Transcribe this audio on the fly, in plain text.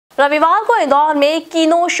रविवार को इंदौर में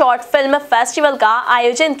किनो शॉर्ट फिल्म फेस्टिवल का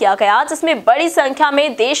आयोजन किया गया, जिसमें बड़ी संख्या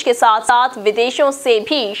में देश के साथ साथ विदेशों से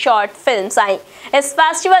भी शॉर्ट फिल्म्स आईं। इस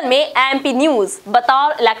फेस्टिवल में एमपी न्यूज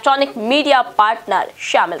बतौर इलेक्ट्रॉनिक मीडिया पार्टनर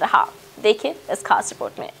शामिल रहा। देखिए इस खास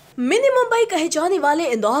रिपोर्ट में। मिनी मुंबई कहे जाने वाले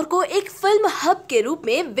इंदौर को एक फिल्म हब के रूप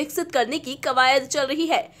में विकसित करने की कवायद चल रही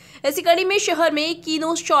है। इसी कड़ी में शहर में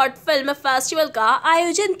किनो शॉर्ट फिल्म फेस्टिवल का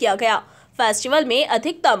आयोजन किया गया। फेस्टिवल में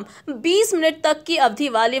अधिकतम 20 मिनट तक की अवधि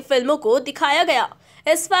वाली फिल्मों को दिखाया गया।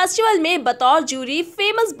 इस फेस्टिवल में बतौर jury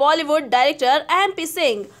famous Bollywood director MP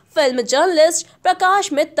Singh, film journalist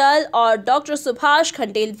प्रकाश मित्तल और डॉक्टर सुभाष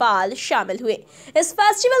खंडेलवाल शामिल हुए। इस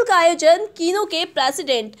फेस्टिवल का आयोजन किनो के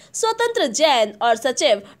प्रेसिडेंट स्वतंत्र जैन और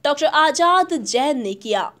सचिव डॉक्टर आजाद जैन ने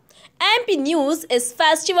किया। एमपी न्यूज इस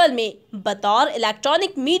फेस्टिवल में बतौर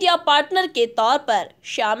इलेक्ट्रॉनिक मीडिया पार्टनर के तौर पर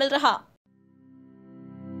शामिल रहा।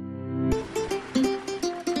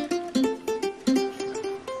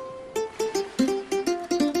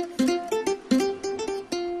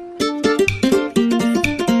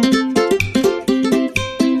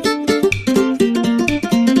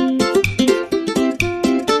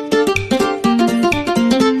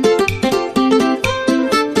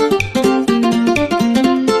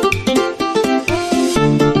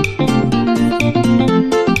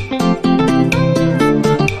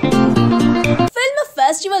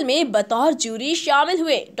 फेस्टिवल में बतौर जूरी शामिल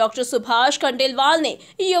हुए डॉक्टर सुभाष खंडेलवाल ने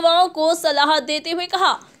युवाओं को सलाह देते हुए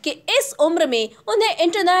कहा कि इस उम्र में उन्हें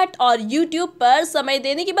इंटरनेट और यूट्यूब पर समय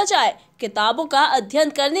देने की बजाय किताबों का अध्ययन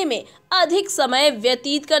करने में अधिक समय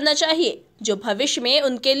व्यतीत करना चाहिए, जो भविष्य में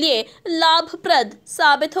उनके लिए लाभप्रद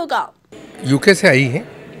साबित होगा। यूके से आई है,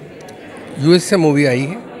 यूएस से मूवी आई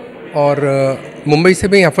है और मुंबई से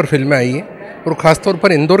भी यहाँ पर फिल्में आई है और ख़ासतौर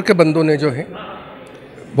पर इंदौर के बंदों ने जो है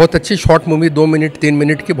बहुत अच्छी शॉर्ट मूवी 2 मिनट 3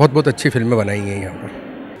 मिनट की बहुत अच्छी फिल्में बनाई हैं। यहाँ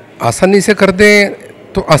पर आसानी से कर दें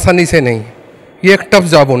तो आसानी से नहीं, ये एक टफ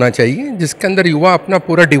जॉब होना चाहिए जिसके अंदर युवा अपना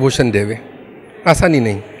पूरा डिवोशन देवे, आसानी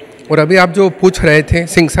नहीं। और अभी आप जो पूछ रहे थे,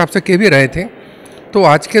 सिंह साहब से कह भी रहे थे, तो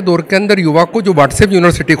आज के दौर के अंदर युवा को जो व्हाट्सएप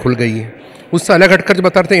यूनिवर्सिटी खुल गई है उससे अलग हटकर जो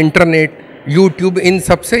बताते हैं इंटरनेट यूट्यूब इन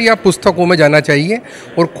सब से या पुस्तकों में जाना चाहिए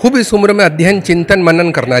और खूब इस उम्र में अध्ययन चिंतन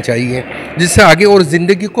मनन करना चाहिए, जिससे आगे और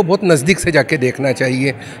ज़िंदगी को बहुत नज़दीक से जाके देखना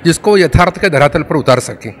चाहिए, जिसको यथार्थ के धरातल पर उतार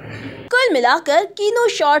सके। कुल मिलाकर किनो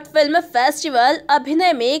शॉर्ट फिल्म फेस्टिवल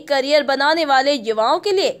अभिनय में करियर बनाने वाले युवाओं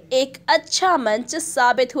के लिए एक अच्छा मंच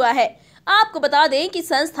साबित हुआ है। आपको बता दें कि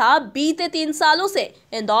संस्था बीते 3 सालों से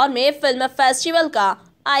इंदौर में फिल्म फेस्टिवल का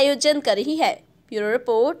आयोजन कर रही है। Bureau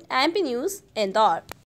report, MP news, Indore.